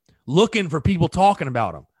searching, looking for people talking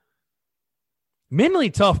about them. Mentally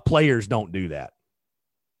tough players don't do that.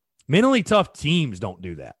 Mentally tough teams don't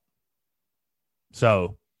do that.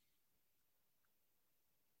 So,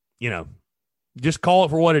 just call it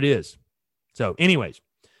for what it is. So, anyways,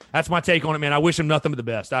 that's my take on it, man. I wish him nothing but the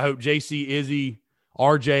best. I hope JC, Izzy,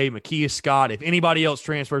 RJ, Makias, Scott, if anybody else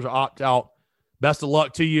transfers or opt out, best of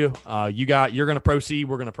luck to you. You're going to proceed.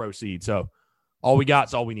 We're going to proceed. So, all we got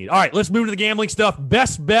is all we need. All right, let's move to the gambling stuff.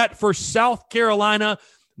 Best bet for South Carolina,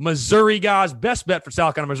 Missouri, guys. Best bet for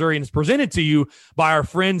South Carolina, Missouri, and it's presented to you by our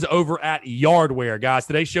friends over at Yardware, guys.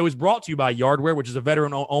 Today's show is brought to you by Yardware, which is a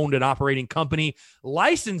veteran-owned and operating company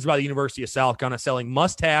licensed by the University of South Carolina, selling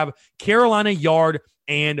must-have Carolina yard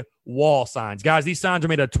and wall signs. Guys, these signs are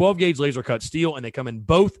made out of 12-gauge laser-cut steel, and they come in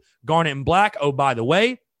both garnet and black. Oh, by the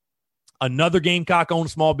way, another Gamecock-owned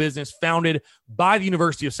small business founded by the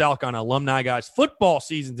University of South Carolina alumni, guys. Football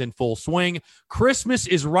season's in full swing. Christmas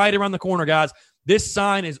is right around the corner, guys. This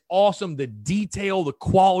sign is awesome. The detail, the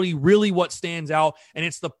quality, really what stands out, and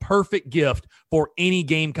it's the perfect gift for any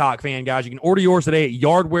Gamecock fan, guys. You can order yours today at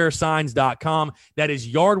yardwaresigns.com. That is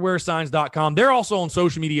yardwaresigns.com. They're also on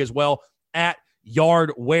social media as well at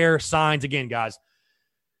Yardware Signs. Again, guys,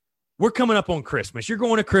 we're coming up on Christmas. You're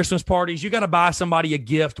going to Christmas parties. You got to buy somebody a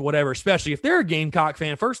gift, whatever, especially if they're a Gamecock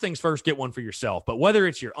fan. First things first, get one for yourself. But whether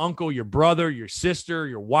it's your uncle, your brother, your sister,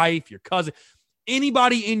 your wife, your cousin,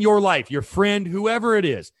 anybody in your life, your friend, whoever it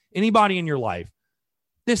is, anybody in your life,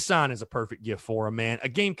 this sign is a perfect gift for them, man. A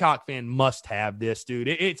Gamecock fan must have this, dude.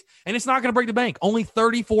 It's not going to break the bank. Only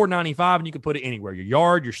 $34.95, and you can put it anywhere. Your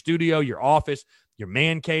yard, your studio, your office, your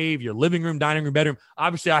man cave, your living room, dining room, bedroom.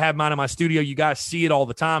 Obviously, I have mine in my studio. You guys see it all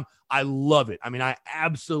the time. I love it. I mean, I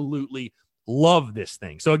absolutely love this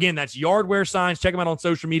thing. So again, that's Yardware Signs. Check them out on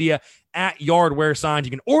social media at Yardware Signs.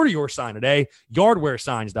 You can order your sign today,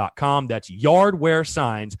 yardwaresigns.com. That's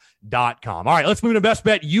yardwaresigns.com. All right, let's move to best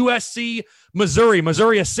bet. USC, Missouri.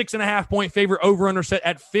 Missouri, a 6.5-point favorite, over-under set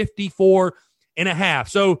at 54.5.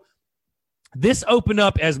 So this opened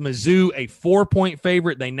up as Mizzou, a 4-point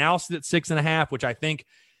favorite. They now sit at 6.5, which I think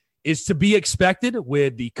is to be expected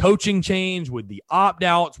with the coaching change, with the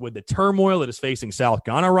opt-outs, with the turmoil that is facing South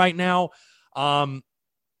Carolina right now. I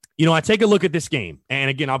take a look at this game, and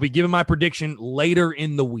again, I'll be giving my prediction later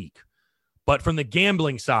in the week. But from the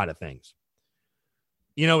gambling side of things,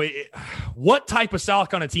 what type of South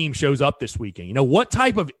Carolina team shows up this weekend? What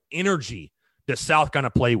type of energy does South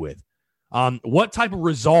Carolina play with? What type of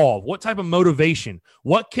resolve? What type of motivation?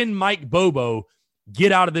 What can Mike Bobo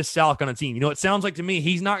get out of this South Carolina team? It sounds like to me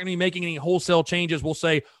he's not going to be making any wholesale changes. We'll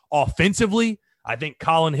say offensively, I think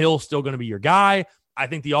Colin Hill's still going to be your guy. I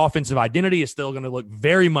think the offensive identity is still going to look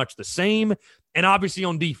very much the same. And obviously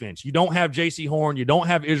on defense, you don't have J.C. Horn. You don't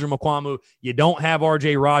have Israel McQuamu. You don't have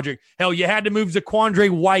R.J. Roderick. Hell, you had to move Zaquandre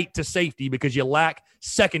White to safety because you lack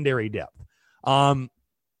secondary depth.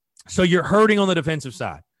 So you're hurting on the defensive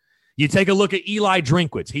side. You take a look at Eli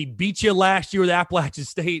Drinkwitz. He beat you last year with Appalachian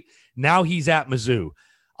State. Now he's at Mizzou.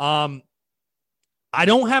 I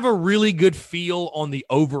don't have a really good feel on the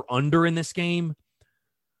over-under in this game.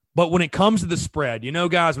 But when it comes to the spread,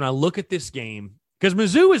 guys, when I look at this game, because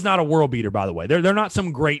Mizzou is not a world beater, by the way. They're not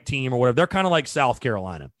some great team or whatever. They're kind of like South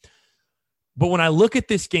Carolina. But when I look at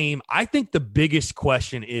this game, I think the biggest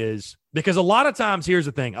question is, because a lot of times, here's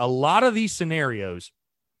the thing, a lot of these scenarios,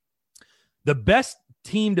 the best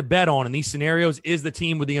team to bet on in these scenarios is the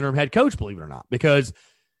team with the interim head coach, believe it or not, because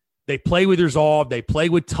they play with resolve, they play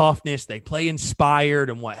with toughness, they play inspired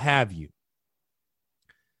and what have you.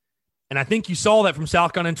 And I think you saw that from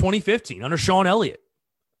South Carolina in 2015 under Sean Elliott.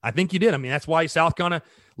 I think you did. I mean, that's why South Carolina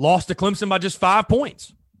lost to Clemson by just 5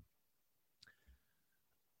 points.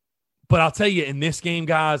 But I'll tell you, in this game,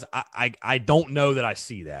 guys, I don't know that I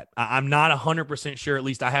see that. I'm not 100% sure. At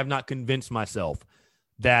least I have not convinced myself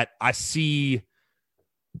that I see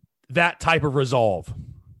that type of resolve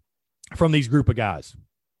from these group of guys.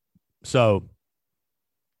 So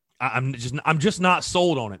I'm just not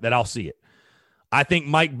sold on it that I'll see it. I think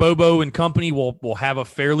Mike Bobo and company will have a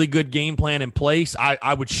fairly good game plan in place.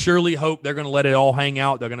 I would surely hope they're going to let it all hang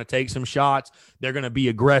out. They're going to take some shots. They're going to be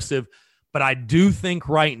aggressive. But I do think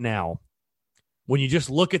right now, when you just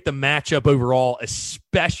look at the matchup overall,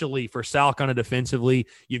 especially for South Carolina defensively,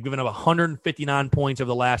 you've given up 159 points over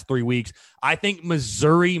the last 3 weeks. I think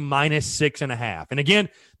Missouri minus 6.5. And again,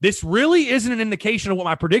 this really isn't an indication of what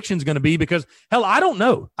my prediction is going to be because, hell, I don't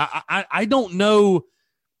know. I don't know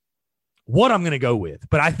what I'm going to go with.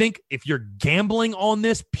 But I think if you're gambling on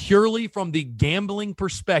this purely from the gambling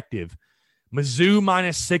perspective, Mizzou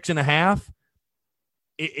minus 6.5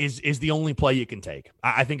 is the only play you can take.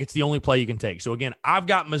 I think it's the only play you can take. So, again, I've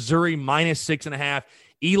got Missouri minus 6.5.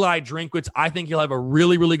 Eli Drinkwitz, I think he'll have a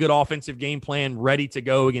really, really good offensive game plan ready to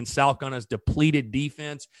go against South Carolina's depleted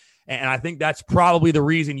defense. And I think that's probably the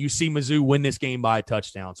reason you see Mizzou win this game by a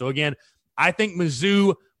touchdown. So, again, I think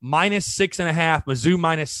Mizzou minus 6.5, Mizzou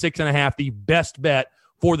minus 6.5, the best bet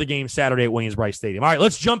for the game Saturday at Williams-Brice Stadium. All right,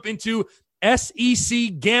 let's jump into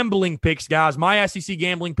SEC gambling picks, guys. My SEC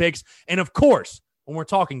gambling picks. And, of course, when we're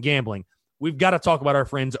talking gambling, we've got to talk about our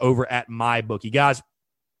friends over at MyBookie. Guys,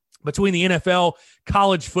 between the NFL,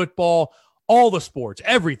 college football, all the sports,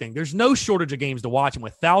 everything, there's no shortage of games to watch. And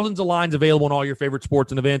with thousands of lines available in all your favorite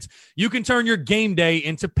sports and events, you can turn your game day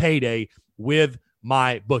into payday with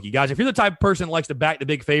MyBookie. Guys, if you're the type of person that likes to back the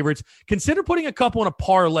big favorites, consider putting a couple in a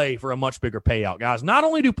parlay for a much bigger payout. Guys, not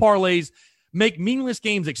only do parlays make meaningless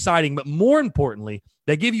games exciting, but more importantly,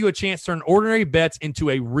 they give you a chance to turn ordinary bets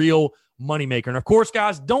into a real moneymaker. And of course,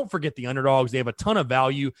 guys, don't forget the underdogs. They have a ton of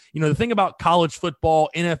value. You know, the thing about college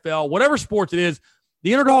football, NFL, whatever sports it is,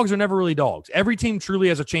 the underdogs are never really dogs. Every team truly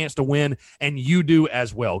has a chance to win, and you do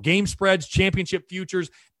as well. Game spreads, championship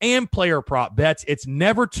futures, and player prop bets. It's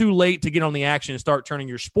never too late to get on the action and start turning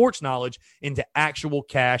your sports knowledge into actual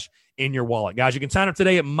cash in your wallet. Guys, you can sign up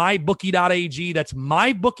today at mybookie.ag. That's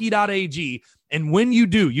mybookie.ag. And when you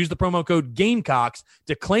do, use the promo code Gamecocks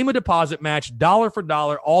to claim a deposit match dollar for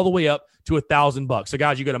dollar all the way up to $1,000. So,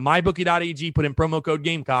 guys, you go to mybookie.ag, put in promo code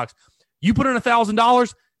Gamecocks. You put in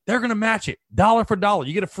 $1,000, they're going to match it dollar for dollar.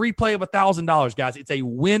 You get a free play of $1,000, guys. It's a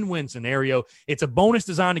win-win scenario. It's a bonus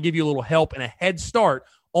designed to give you a little help and a head start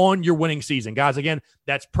on your winning season. Guys, again,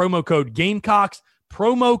 that's promo code Gamecocks,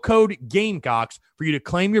 promo code Gamecocks for you to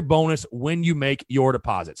claim your bonus when you make your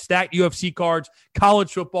deposit. Stacked UFC cards,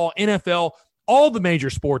 college football, NFL, all the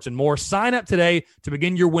major sports and more. Sign up today to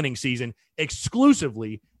begin your winning season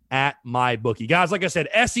exclusively at MyBookie. Guys, like I said,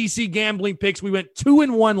 SEC gambling picks. We went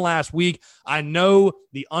 2-1 last week. I know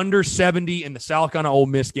the under 70 in the South Carolina Ole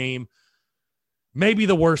Miss game, maybe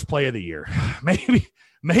the worst play of the year.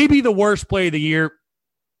 Maybe the worst play of the year.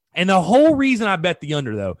 And the whole reason I bet the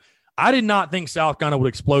under, though, I did not think South Carolina would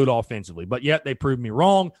explode offensively, but yet they proved me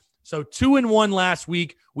wrong. So 2-1 last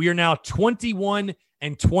week. We are now 21-22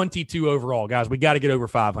 overall. Guys, we got to get over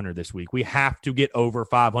 500 this week. We have to get over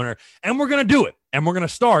 500, and we're going to do it. And we're going to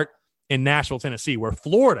start in Nashville, Tennessee, where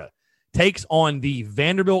Florida takes on the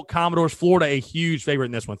Vanderbilt Commodores. Florida, a huge favorite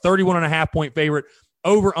in this one. 31.5-point favorite.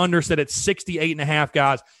 Over-under set at 68.5,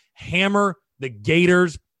 guys. Hammer the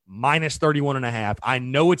Gators minus 31.5. I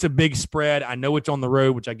know it's a big spread. I know it's on the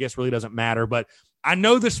road, which I guess really doesn't matter. But I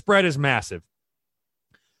know the spread is massive.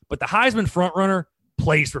 But the Heisman frontrunner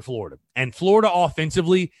plays for Florida. And Florida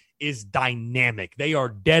offensively is dynamic. They are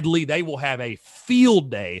deadly. They will have a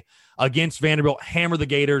field day against Vanderbilt. Hammer the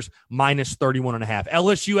Gators minus 31.5.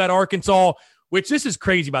 LSU at Arkansas, which this is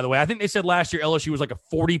crazy, by the way. I think they said last year LSU was like a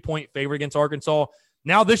 40-point favorite against Arkansas.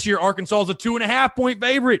 Now this year, Arkansas is a 2.5-point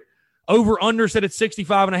favorite. Over under set at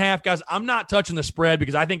 65.5. Guys, I'm not touching the spread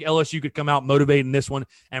because I think LSU could come out motivated in this one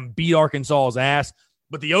and beat Arkansas's ass.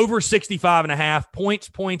 But the over 65.5, points.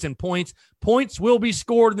 Points will be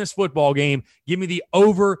scored in this football game. Give me the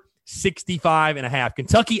over 65.5.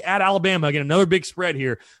 Kentucky at Alabama. Again, another big spread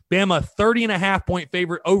here. Bama, 30.5-point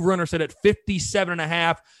favorite. Over under set at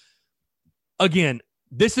 57.5. Again,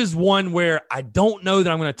 this is one where I don't know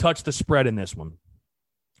that I'm going to touch the spread in this one,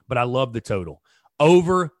 but I love the total.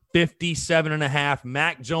 Over 57.5.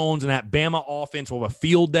 Mac Jones and that Bama offense will have a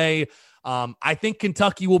field day. I think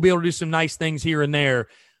Kentucky will be able to do some nice things here and there,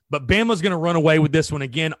 but Bama's going to run away with this one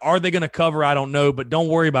again. Are they going to cover? I don't know, but don't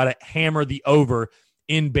worry about it. Hammer the over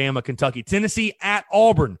in Bama, Kentucky. Tennessee at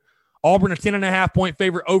Auburn. Auburn, a 10.5-point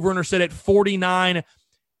favorite. Over under set at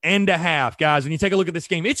 49.5. Guys, when you take a look at this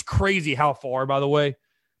game, it's crazy how far, by the way,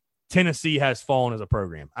 Tennessee has fallen as a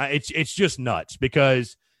program. It's just nuts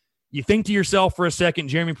because you think to yourself for a second,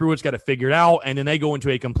 Jeremy Pruitt's got to figure it out, and then they go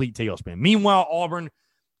into a complete tailspin. Meanwhile, Auburn,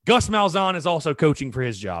 Gus Malzahn is also coaching for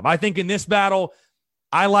his job. I think in this battle,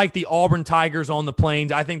 I like the Auburn Tigers on the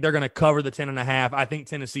Plains. I think they're going to cover the 10.5. I think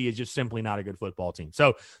Tennessee is just simply not a good football team.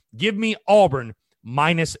 So give me Auburn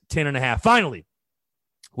minus 10.5. Finally,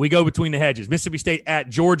 we go between the hedges. Mississippi State at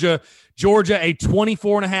Georgia. Georgia, a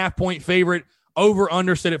 24.5-point favorite.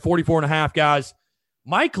 Over-under set at 44.5, guys.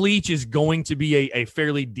 Mike Leach is going to be a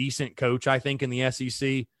fairly decent coach, I think, in the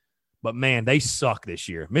SEC. But, man, they suck this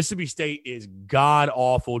year. Mississippi State is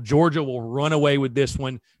god-awful. Georgia will run away with this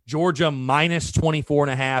one. Georgia minus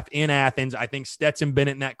 24.5 in Athens. I think Stetson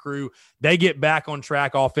Bennett and that crew, they get back on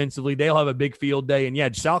track offensively. They'll have a big field day. And, yeah,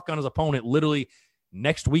 South Carolina's opponent literally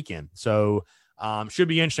next weekend. So, should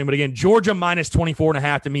be interesting. But, again, Georgia minus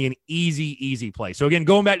 24.5 to me, an easy play. So, again,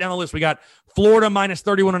 going back down the list, we got Florida minus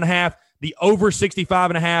 31.5. The over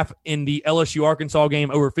 65.5 in the LSU-Arkansas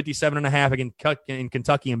game, over 57.5 in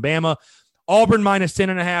Kentucky and Bama. Auburn minus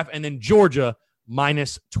 10.5, and then Georgia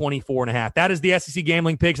minus 24.5. That is the SEC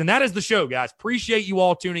gambling picks, and that is the show, guys. Appreciate you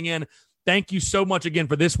all tuning in. Thank you so much again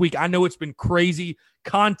for this week. I know it's been crazy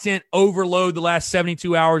content overload the last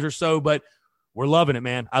 72 hours or so, but we're loving it,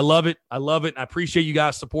 man. I love it. I appreciate you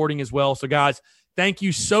guys supporting as well. So, guys, thank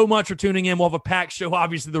you so much for tuning in. We'll have a packed show,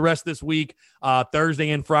 obviously, the rest of this week,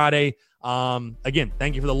 Thursday and Friday. Again,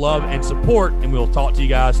 thank you for the love and support, and we'll talk to you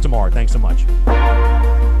guys tomorrow. Thanks so much.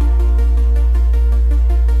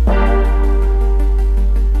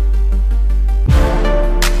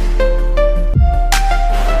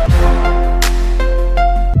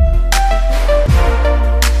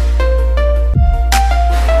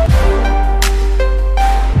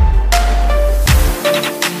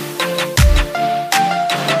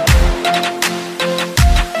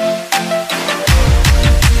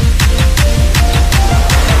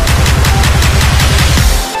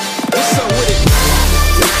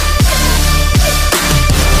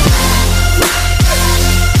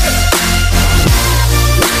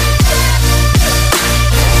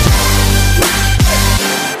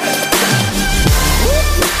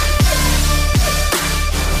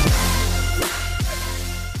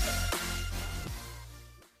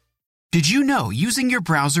 Did you know using your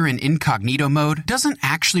browser in incognito mode doesn't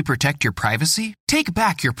actually protect your privacy? Take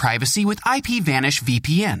back your privacy with IPVanish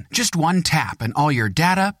VPN. Just one tap and all your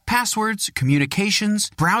data, passwords,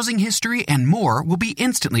 communications, browsing history, and more will be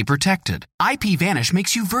instantly protected. IPVanish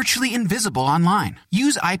makes you virtually invisible online.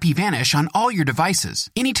 Use IPVanish on all your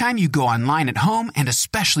devices, anytime you go online at home and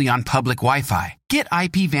especially on public Wi-Fi. Get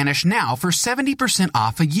IPVanish now for 70%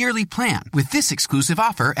 off a yearly plan with this exclusive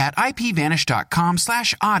offer at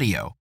IPVanish.com/audio.